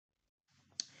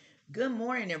Good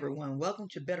morning, everyone. Welcome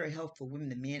to Better Health for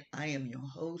Women and Men. I am your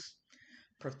host,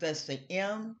 Professor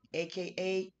M,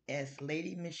 aka as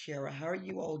Lady Miss Shara. How are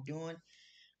you all doing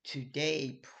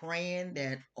today? Praying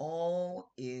that all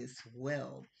is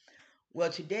well.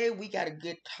 Well, today we got a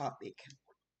good topic,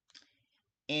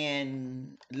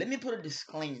 and let me put a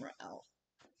disclaimer out.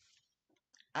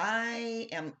 I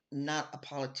am not a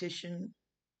politician.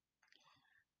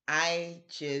 I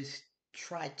just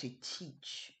try to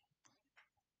teach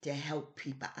to help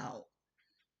people out.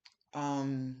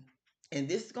 Um, and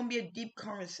this is gonna be a deep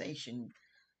conversation.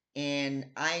 And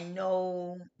I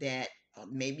know that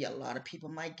maybe a lot of people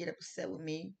might get upset with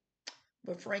me,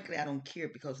 but frankly, I don't care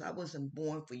because I wasn't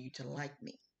born for you to like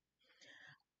me.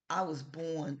 I was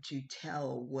born to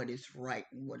tell what is right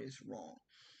and what is wrong.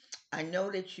 I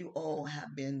know that you all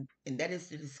have been, and that is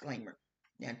the disclaimer.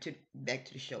 Now, back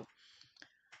to the show.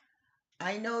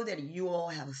 I know that you all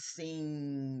have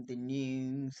seen the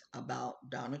news about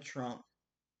Donald Trump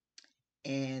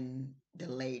and the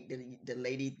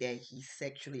lady that he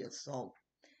sexually assaulted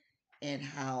and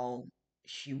how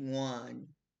she won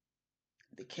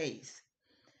the case.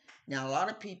 Now, a lot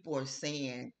of people are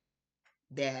saying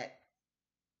that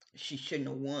she shouldn't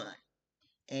have won,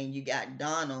 and you got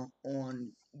Donald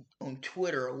on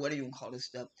Twitter or what do you want to call this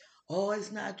stuff? Oh,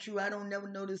 it's not true. I don't never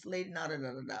know this lady. Da da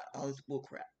da da da. All this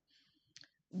bullcrap,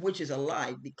 which is a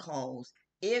lie because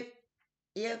if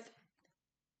if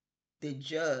the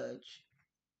judge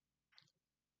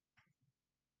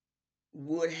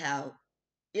would have,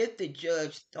 if the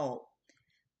judge thought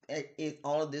that if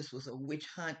all of this was a witch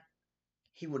hunt,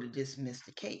 he would have dismissed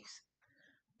the case,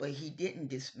 but he didn't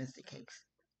dismiss the case.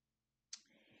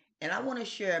 And I want to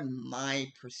share my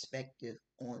perspective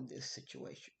on this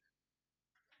situation.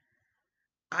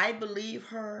 I believe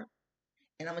her,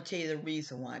 and I'm going to tell you the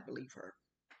reason why I believe her.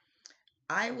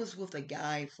 I was with a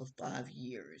guy for 5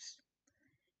 years,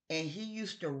 and he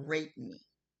used to rape me.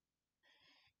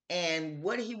 And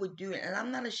what he would do, and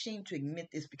I'm not ashamed to admit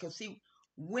this because, see,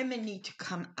 women need to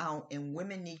come out and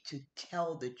women need to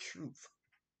tell the truth.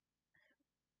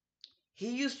 He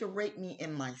used to rape me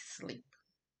in my sleep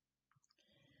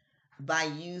by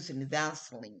using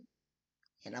Vaseline.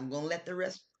 And I'm gonna let the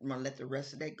rest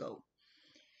of that go.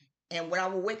 And when I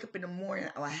would wake up in the morning,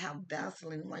 I would have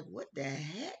Vaseline. I'm like, what the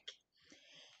heck?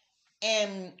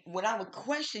 And when I would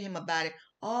question him about it,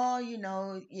 oh, I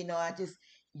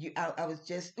was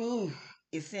just, ooh,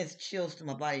 it sends chills to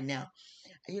my body now.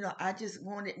 I just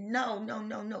wanted, no, no,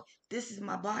 no, no. This is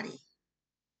my body.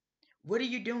 What are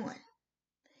you doing?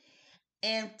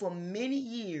 And for many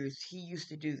years, he used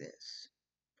to do this.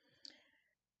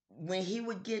 When he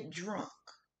would get drunk,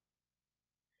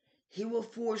 he would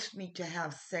force me to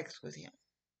have sex with him.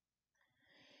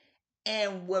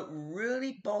 And what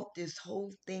really brought this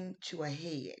whole thing to a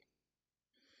head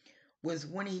was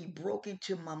when he broke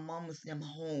into my mama's them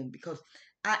home because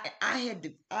I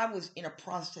was in a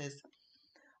process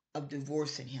of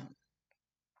divorcing him.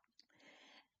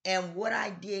 And what I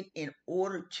did in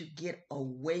order to get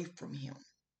away from him,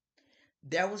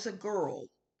 there was a girl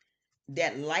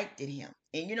that liked him.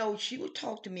 And she would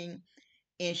talk to me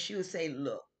and she would say,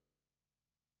 look,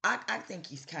 I think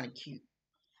he's kind of cute.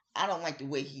 I don't like the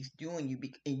way he's doing you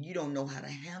and you don't know how to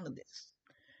handle this.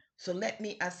 So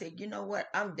I said, you know what?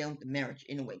 I'm done with the marriage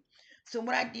anyway. So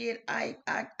what I did, I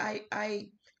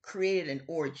created an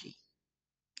orgy.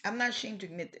 I'm not ashamed to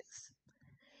admit this.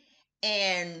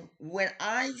 And when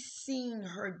I seen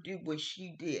her do what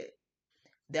she did,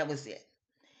 that was it.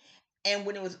 And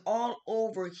when it was all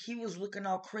over, he was looking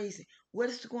all crazy. What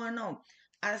is going on?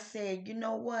 I said, you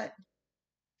know what?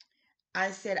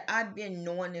 I said, I've been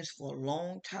knowing this for a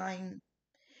long time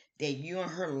that you and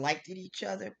her liked each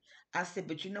other. I said,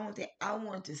 but you know what? I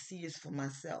wanted to see this for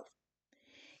myself.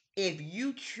 If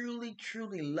you truly,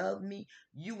 truly love me,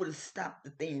 you would have stopped the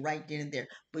thing right then and there.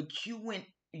 But you went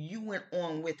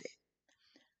on with it.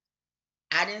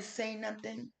 I didn't say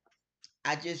nothing.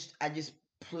 I just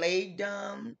played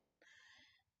dumb.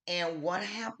 And what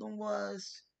happened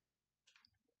was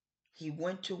he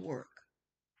went to work.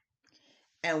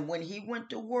 And when he went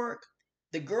to work,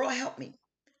 the girl helped me.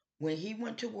 When he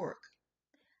went to work,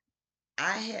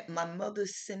 I had my mother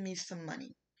send me some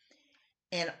money.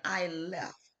 And I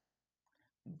left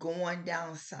going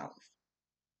down south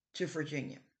to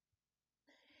Virginia.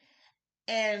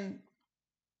 And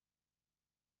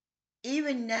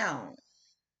even now,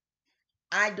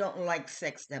 I don't like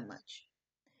sex that much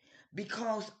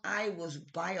because I was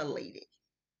violated.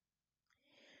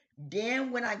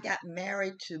 Then when I got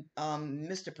married to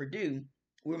Mr. Purdue,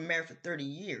 we were married for 30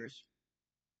 years,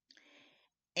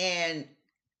 and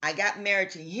I got married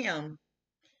to him,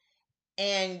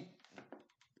 and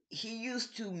he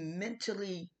used to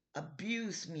mentally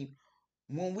abuse me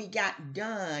when we got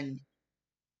done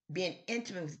being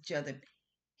intimate with each other.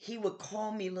 He would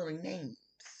call me little names.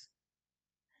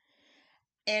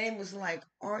 And it was like,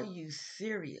 are you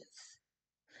serious?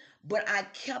 But I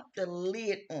kept the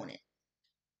lid on it.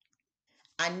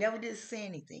 I never did say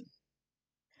anything.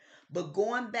 But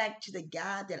going back to the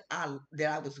guy that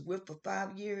I was with for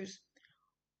 5 years,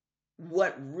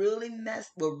 what really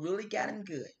got him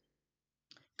good,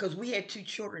 because we had 2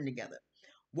 children together.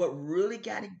 What really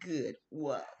got it good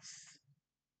was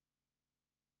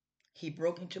he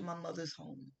broke into my mother's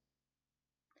home.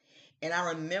 And I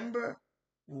remember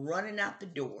running out the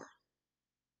door.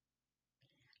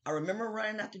 I remember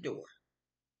running out the door.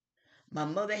 My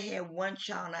mother had one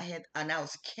child and I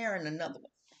was carrying another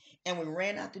one. And we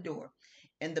ran out the door.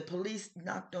 And the police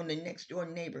knocked on the next door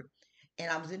neighbor.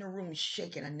 And I was in a room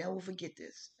shaking. I never forget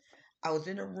this. I was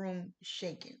in a room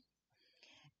shaking.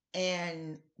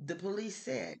 And the police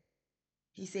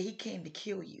he said he came to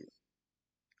kill you.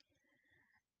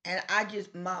 And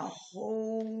my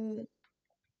whole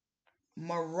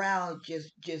morale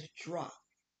just dropped.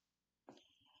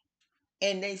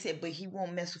 And they said, but he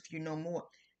won't mess with you no more.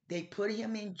 They put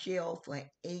him in jail for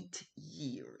 8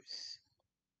 years.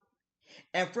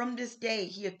 And from this day,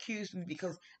 he accused me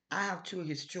because I have 2 of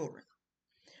his children.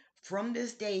 From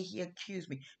this day, he accused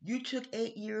me. You took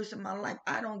 8 years of my life.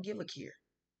 I don't give a care.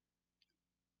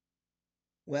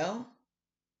 Well,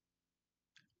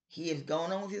 he has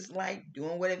gone on with his life,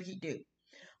 doing whatever he do.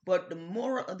 But the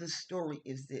moral of the story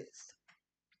is this.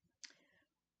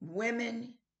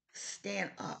 Women,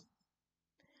 stand up.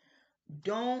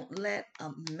 Don't let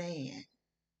a man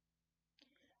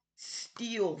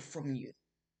steal from you.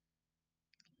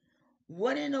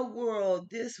 What in the world,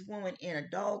 this woman in a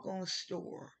doggone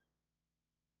store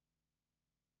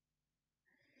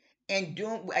and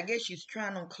doing, I guess she's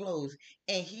trying on clothes,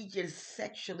 and he just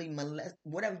sexually molested,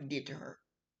 whatever he did to her.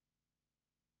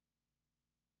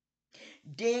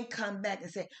 Then come back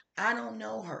and say, I don't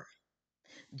know her.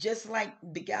 Just like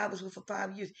the guy I was with for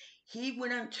 5 years. He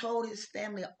went and told his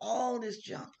family all this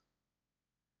junk,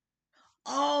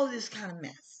 all this kind of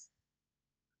mess.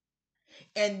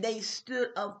 And they stood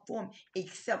up for him,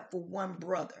 except for one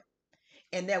brother.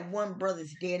 And that one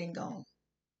brother's dead and gone.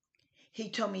 He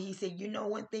told me, he said, you know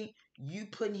one thing? You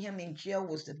putting him in jail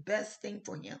was the best thing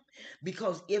for him.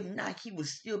 Because if not, he would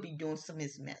still be doing some of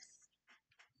his mess.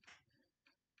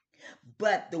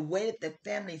 But the way that the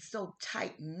family is so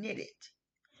tight knitted,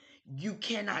 you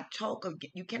cannot talk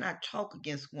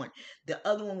against one. The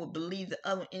other one will believe the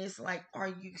other, and it's like, are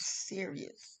you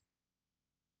serious?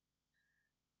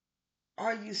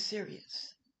 Are you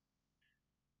serious?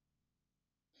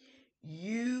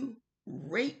 You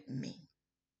raped me.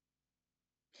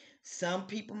 Some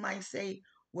people might say,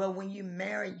 well, when you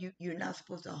marry, you're not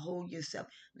supposed to hold yourself.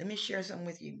 Let me share something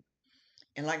with you.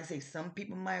 And like I say, some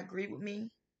people might agree with me.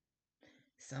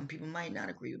 Some people might not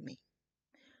agree with me.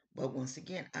 But once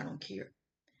again, I don't care.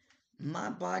 My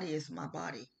body is my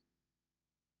body.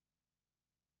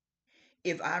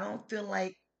 If I don't feel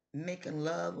like making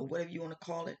love or whatever you want to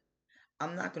call it,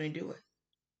 I'm not going to do it.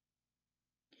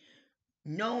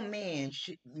 No man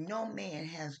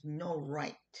has no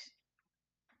right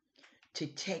to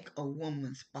take a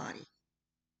woman's body.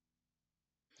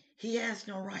 He has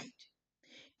no right.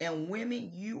 And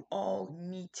women, you all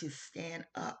need to stand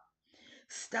up.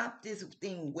 Stop this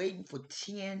thing waiting for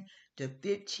 10 to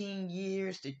 15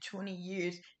 years to 20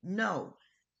 years. No.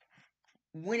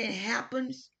 When it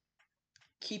happens,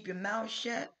 keep your mouth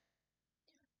shut,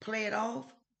 play it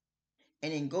off,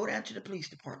 and then go down to the police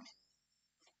department.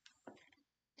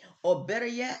 Or better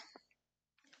yet,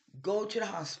 go to the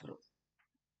hospital.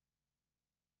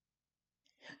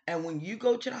 And when you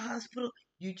go to the hospital,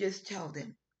 you just tell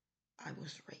them, I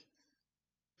was raped.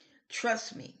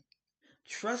 Trust me.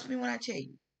 Trust me when I tell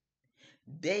you.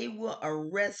 They will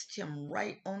arrest him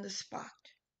right on the spot.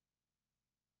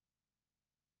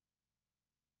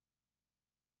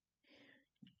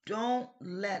 Don't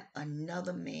let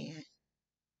another man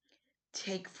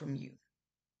take from you.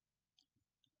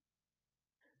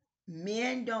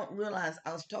 Men don't realize,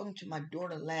 I was talking to my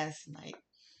daughter last night,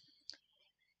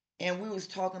 and we was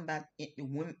talking about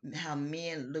how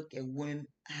men look at women,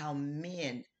 how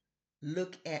men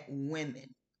look at women.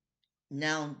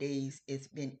 Nowadays, it's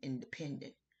been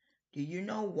independent. Do you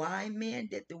know why, men,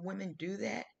 that the women do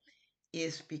that?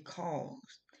 It's because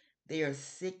they are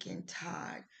sick and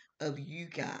tired of you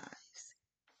guys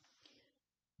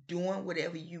doing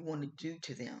whatever you want to do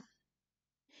to them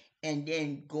and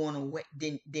then going away,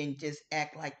 then just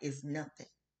act like it's nothing.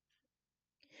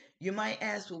 You might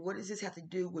ask, well, what does this have to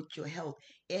do with your health?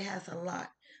 It has a lot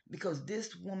because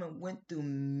this woman went through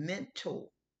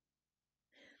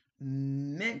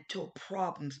mental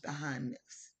problems behind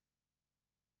this.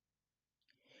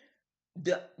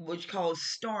 The what's called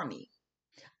Stormy.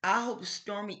 I hope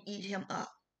Stormy eat him up.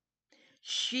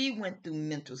 She went through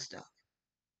mental stuff.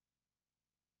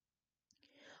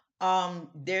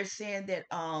 They're saying that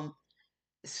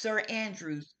Sir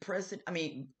Andrews, President, I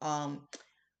mean,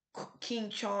 King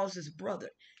Charles's brother,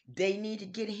 they need to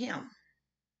get him.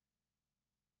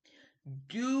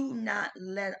 Do not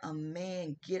let a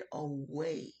man get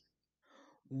away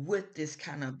with this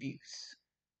kind of abuse.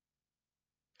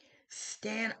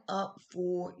 Stand up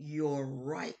for your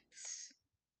rights.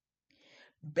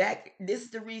 This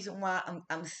is the reason why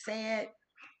I'm sad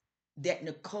that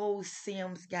Nicole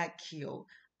Sims got killed.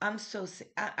 I'm so sad.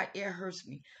 It hurts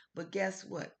me. But guess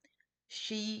what?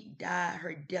 She died.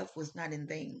 Her death was not in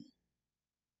vain.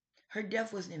 Her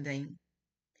death wasn't in vain.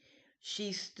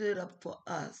 She stood up for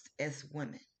us as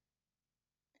women.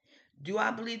 Do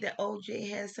I believe that OJ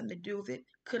has something to do with it?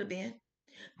 Could have been.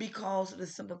 Because of the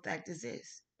simple fact is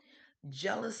this: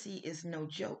 jealousy is no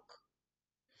joke.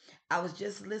 I was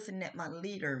just listening at my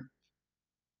leader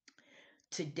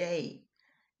today,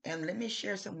 and let me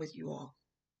share something with you all.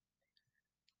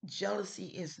 Jealousy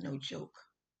is no joke.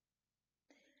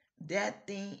 That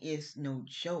thing is no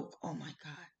joke. Oh my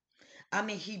God. I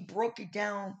mean, he broke it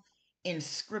down in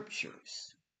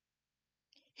scriptures.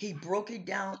 He broke it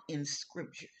down in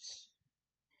scriptures.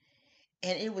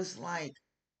 And it was like,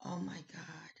 oh my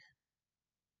God.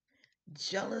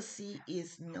 Jealousy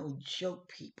is no joke,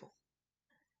 people.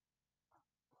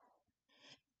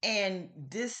 And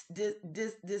this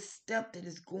stuff that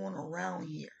is going around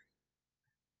here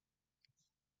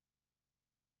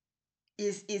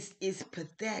is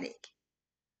pathetic.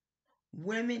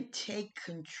 Women, take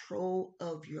control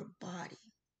of your body.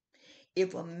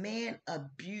 If a man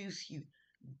abuse you,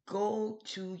 go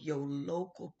to your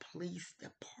local police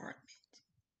department.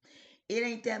 It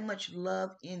ain't that much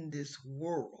love in this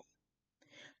world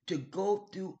to go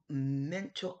through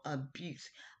mental abuse.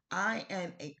 I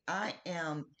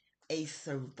am a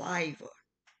survivor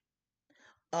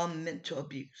of mental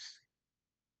abuse.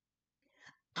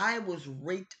 I was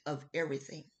raped of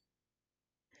everything.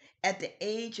 At the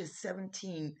age of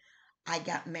 17, I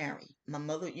got married. My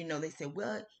mother, they said,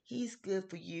 well, he's good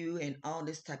for you and all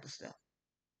this type of stuff.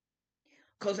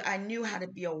 Because I knew how to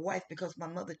be a wife because my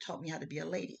mother taught me how to be a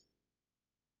lady.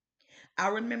 I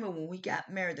remember when we got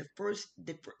married,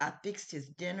 I fixed his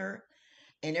dinner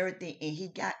and everything, and he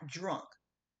got drunk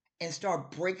and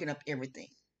started breaking up everything.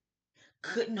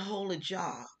 Couldn't hold a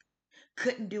job,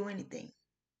 couldn't do anything.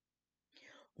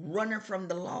 Running from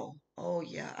the law. Oh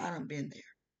yeah, I done been there.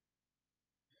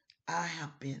 I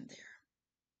have been there.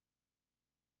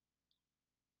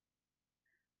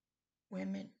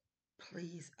 Women,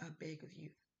 please, I beg of you,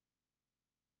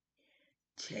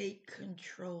 take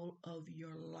control of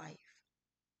your life.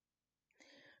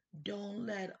 Don't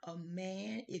let a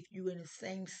man, if you're in a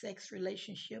same-sex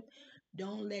relationship,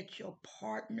 don't let your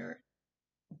partner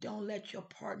don't let your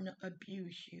partner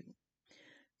abuse you.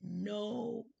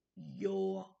 Know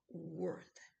your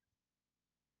worth.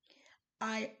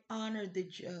 I honor the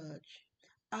judge.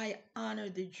 I honor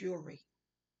the jury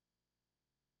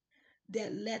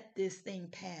that let this thing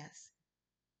pass.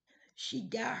 She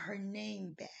got her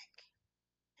name back.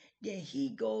 Then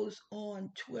he goes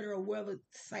on Twitter or whatever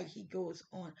site he goes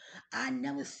on. I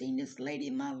never seen this lady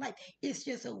in my life. It's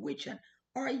just a witch hunt.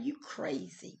 Are you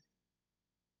crazy?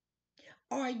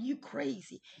 Are you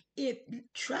crazy? If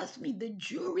trust me, the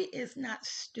jury is not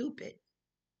stupid.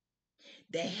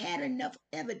 They had enough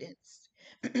evidence.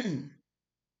 They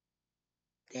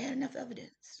had enough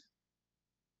evidence.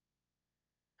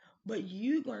 But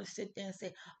you're going to sit there and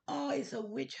say, oh, it's a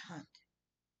witch hunt.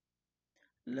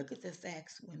 Look at the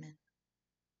facts, women.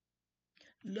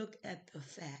 Look at the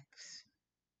facts.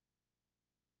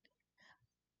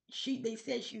 They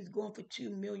said she was going for 2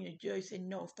 million. The judge said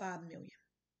no, 5 million.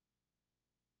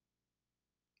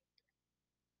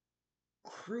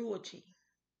 Cruelty.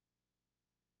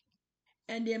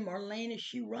 And then Marlena,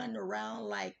 she running around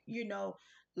like,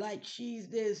 like she's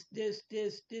this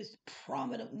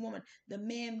prominent woman. The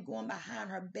man going behind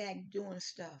her back doing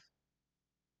stuff.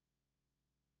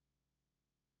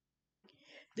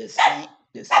 The same,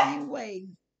 the same way,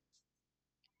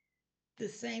 the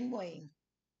same way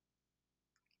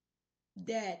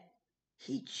that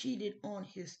he cheated on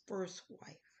his first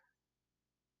wife.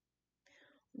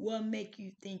 What make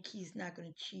you think he's not going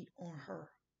to cheat on her,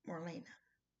 Marlena?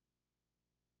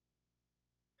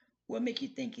 What make you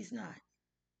think he's not?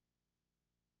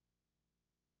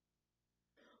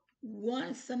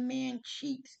 Once a man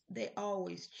cheats, they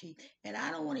always cheat. And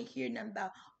I don't want to hear nothing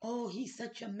about, oh, he's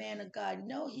such a man of God.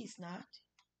 No, he's not.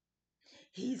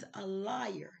 He's a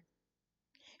liar.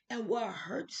 And what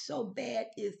hurts so bad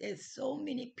is that so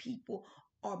many people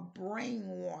are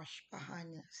brainwashed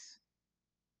behind this.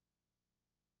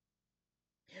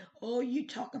 Oh, you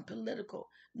talking political.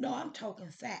 No, I'm talking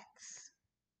facts.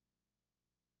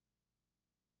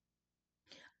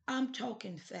 I'm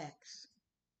talking facts.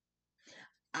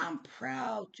 I'm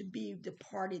proud to be the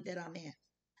party that I'm in.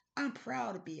 I'm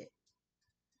proud to be it.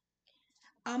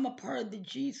 I'm a part of the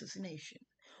Jesus Nation,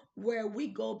 where we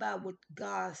go by what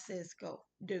God says go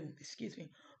do. Excuse me,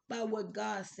 by what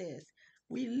God says.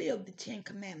 We live the Ten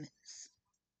Commandments.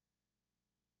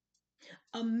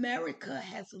 America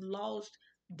has lost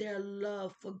their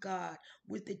love for God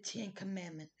with the Ten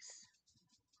Commandments.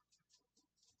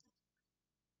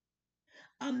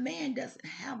 A man doesn't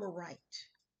have a right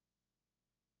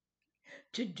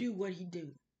to do what he do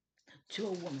to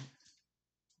a woman.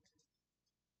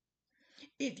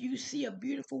 If you see a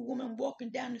beautiful woman walking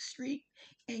down the street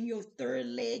and your third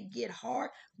leg get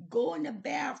hard, go in the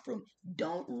bathroom.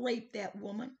 Don't rape that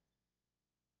woman.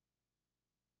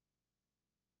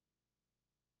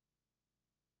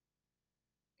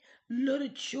 Little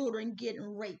children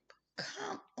getting raped.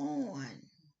 Come on.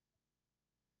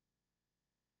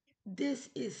 This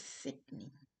is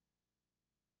sickening.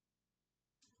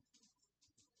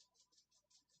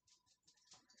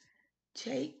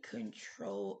 Take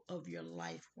control of your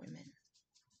life, women.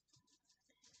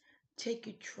 Take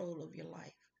control of your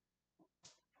life.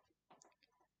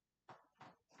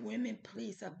 Women,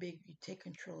 please, I beg you, take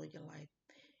control of your life.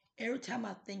 Every time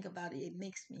I think about it, it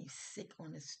makes me sick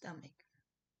on the stomach.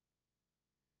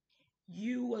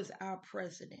 You was our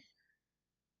president.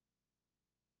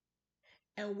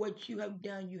 And what you have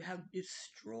done, you have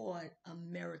destroyed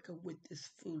America with this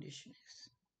foolishness.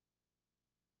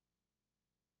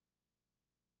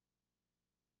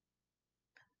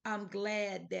 I'm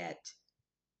glad that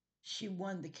she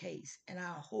won the case, and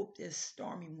I hope that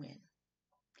Stormy win.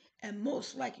 And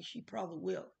most likely she probably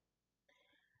will.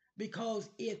 Because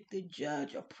if the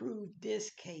judge approved this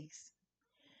case,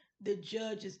 I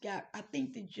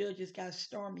think the judge has got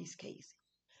Stormy's case.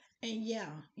 And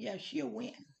yeah, she'll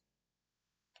win.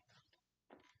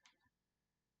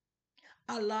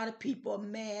 A lot of people are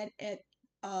mad at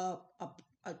a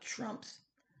Trump's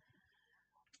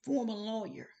former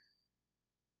lawyer,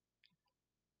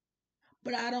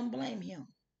 but I don't blame him.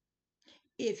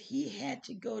 If he had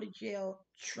to go to jail,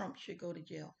 Trump should go to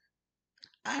jail.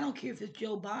 I don't care if it's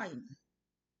Joe Biden.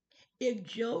 If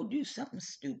Joe do something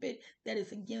stupid that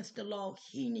is against the law,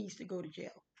 he needs to go to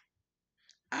jail.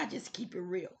 I just keep it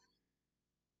real.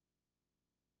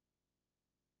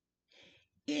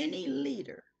 Any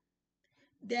leader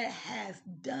that has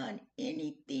done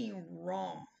anything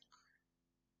wrong,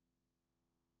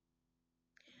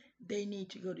 they need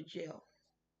to go to jail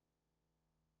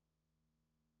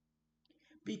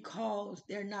because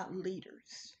they're not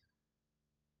leaders.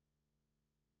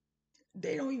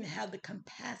 They don't even have the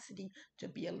capacity to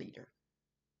be a leader.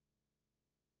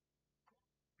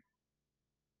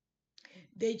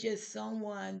 They just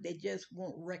someone they just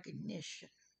want recognition.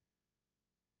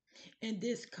 And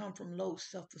this come from low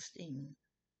self-esteem.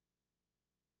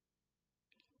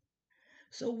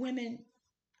 So women,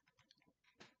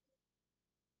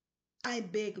 I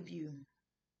beg of you,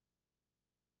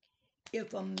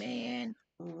 if a man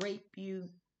rape you,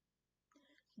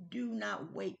 do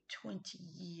not wait 20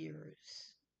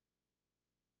 years.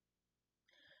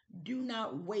 Do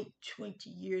not wait 20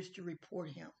 years to report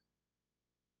him.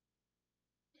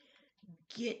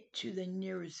 Get to the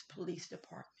nearest police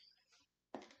department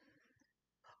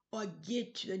or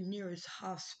get to the nearest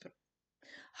hospital.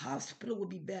 Hospital would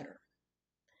be better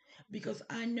because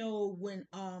I know when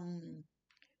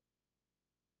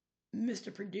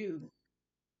Mr. Perdue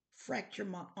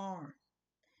fractured my arm,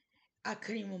 I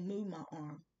couldn't even move my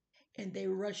arm, and they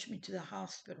rushed me to the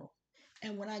hospital.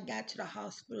 And when I got to the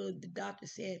hospital, the doctor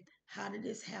said, "How did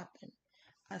this happen?"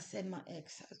 I said, "My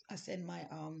ex." I said, "My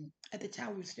At the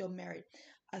time we were still married."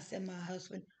 I said, "My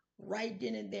husband." Right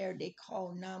then and there, they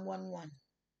called 911.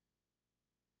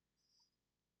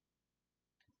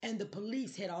 And the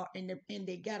police had all, and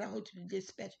they got a hold of the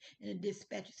dispatch, and the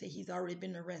dispatcher said he's already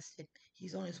been arrested.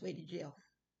 He's on his way to jail.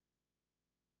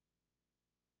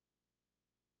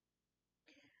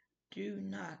 Do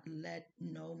not let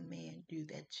no man do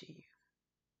that to you.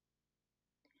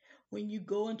 When you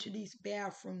go into these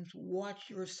bathrooms, watch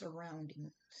your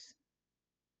surroundings.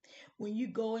 When you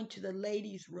go into the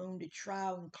ladies' room to try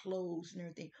on clothes and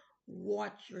everything,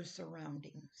 watch your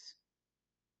surroundings.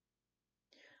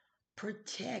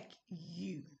 protect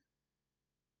you.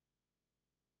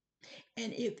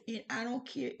 And I don't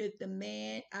care if the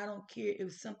man, I don't care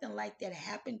if something like that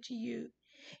happened to you,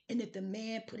 and if the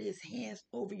man put his hands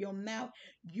over your mouth,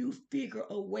 you figure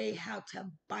a way how to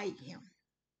bite him.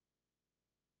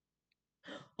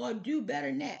 Or do better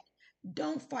than that.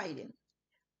 Don't fight him.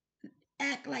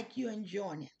 Act like you're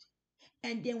enjoying it.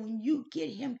 And then when you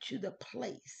get him to the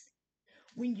place,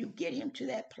 when you get him to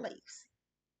that place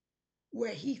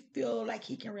where he feel like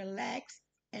he can relax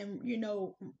and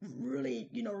really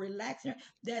relax,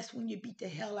 that's when you beat the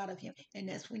hell out of him, and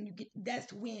that's when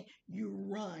you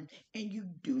run and you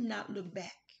do not look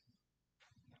back.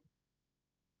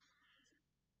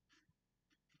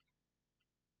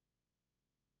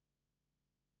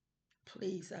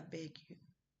 Please, I beg you,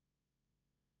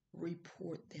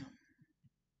 report them.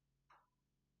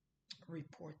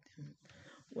 Report them.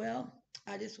 Well,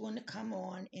 I just want to come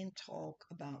on and talk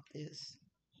about this.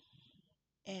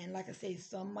 And like I say,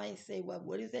 some might say, well,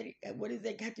 what is that? What does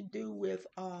that got to do with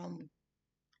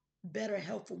better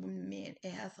health for women and men?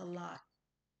 It has a lot,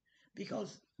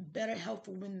 because better health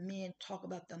for women and men talk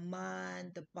about the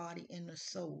mind, the body, and the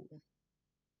soul.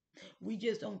 We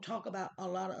just don't talk about a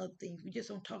lot of other things. We just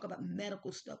don't talk about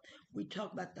medical stuff. We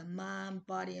talk about the mind,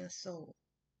 body, and soul.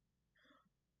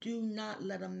 Do not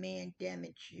let a man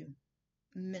damage you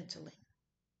mentally.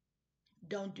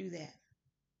 Don't do that.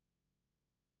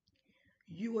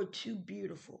 You are too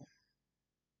beautiful.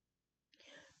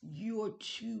 You are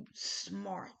too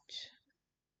smart.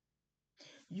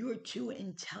 You are too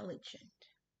intelligent.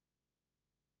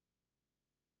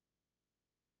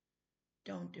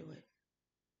 Don't do it.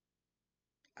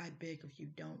 I beg of you,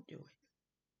 don't do it.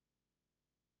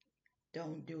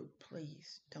 Don't do it,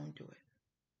 please. Don't do it.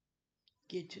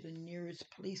 Get to the nearest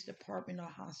police department or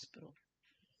hospital.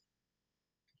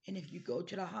 And if you go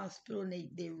to the hospital and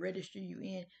they register you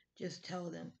in, just tell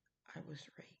them, I was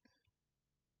raped.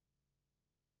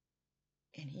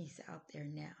 And he's out there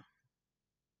now.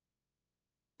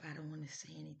 But I don't want to say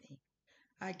anything.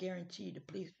 I guarantee you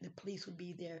the police will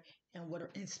be there, and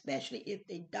whatever, especially if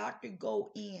the doctor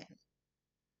go in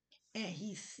and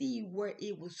he see where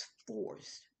it was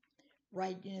forced.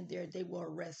 Right then and there, they will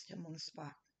arrest him on the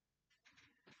spot.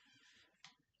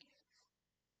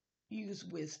 Use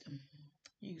wisdom.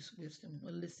 Use wisdom.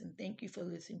 Well, listen, thank you for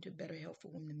listening to Better Health for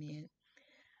Women and Men.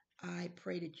 I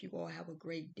pray that you all have a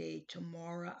great day.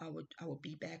 Tomorrow, I will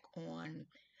be back on.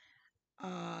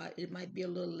 It might be a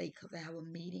little late because I have a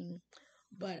meeting,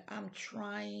 but I'm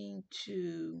trying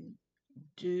to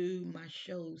do my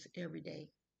shows every day.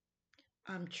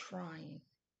 I'm trying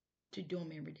to do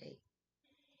them every day.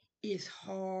 It's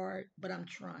hard, but I'm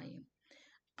trying.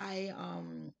 I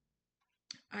um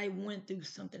I went through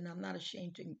something. I'm not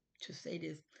ashamed to say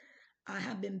this. I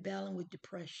have been battling with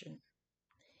depression,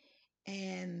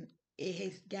 and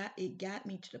it got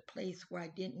me to the place where I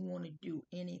didn't want to do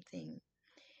anything.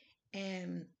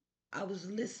 And I was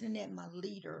listening at my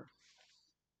leader.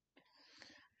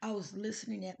 I was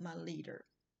listening at my leader,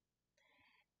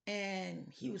 and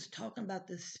he was talking about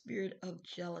the spirit of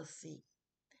jealousy,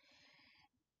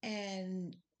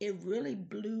 and it really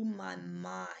blew my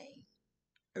mind.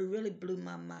 It really blew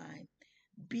my mind.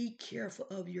 Be careful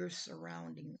of your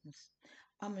surroundings.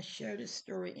 I'm gonna share this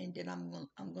story, and then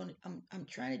I'm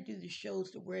trying to do the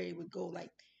shows to where it would go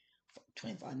like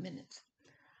 25 minutes.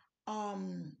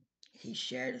 Um, he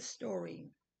shared a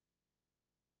story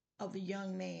of a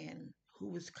young man who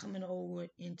was coming over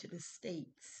into the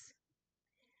States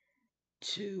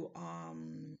to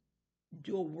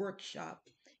do a workshop,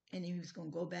 and he was gonna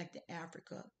go back to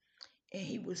Africa, and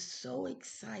he was so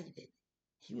excited.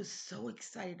 He was so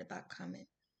excited about coming,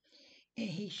 and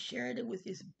he shared it with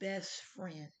his best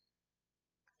friend.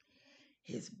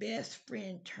 His best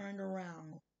friend turned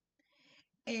around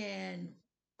and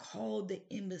called the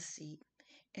embassy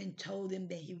and told them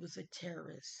that he was a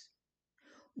terrorist,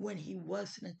 when he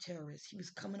wasn't a terrorist. He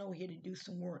was coming over here to do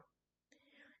some work.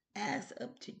 As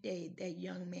of today, that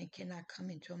young man cannot come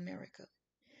into America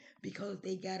because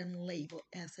they got him labeled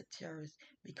as a terrorist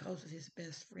because of his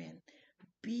best friend.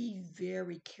 Be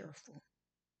very careful.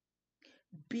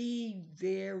 Be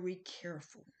very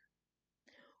careful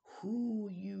who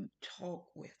you talk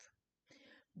with.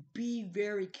 Be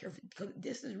very careful, because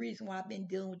this is the reason why I've been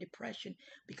dealing with depression,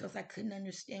 because I couldn't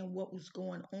understand what was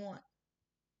going on.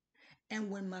 And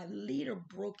when my leader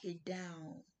broke it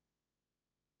down,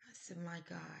 I said, my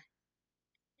God.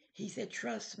 He said,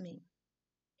 trust me.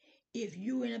 If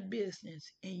you're in a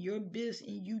business and your business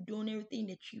and you doing everything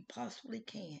that you possibly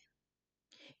can,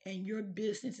 and your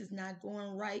business is not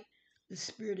going right, the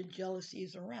spirit of jealousy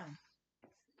is around.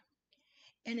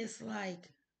 And it's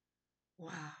like,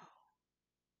 wow.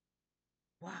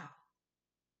 Wow.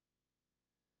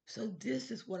 So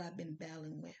this is what I've been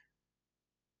battling with.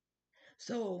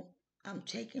 So I'm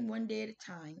taking one day at a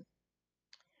time.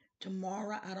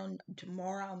 Tomorrow I don't.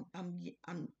 Tomorrow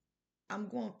I'm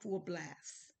going full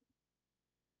blast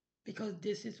because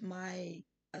this is my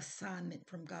assignment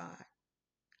from God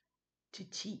to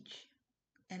teach,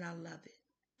 and I love it.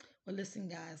 Well, listen,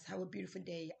 guys, have a beautiful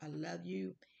day. I love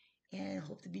you, and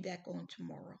hope to be back on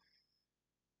tomorrow.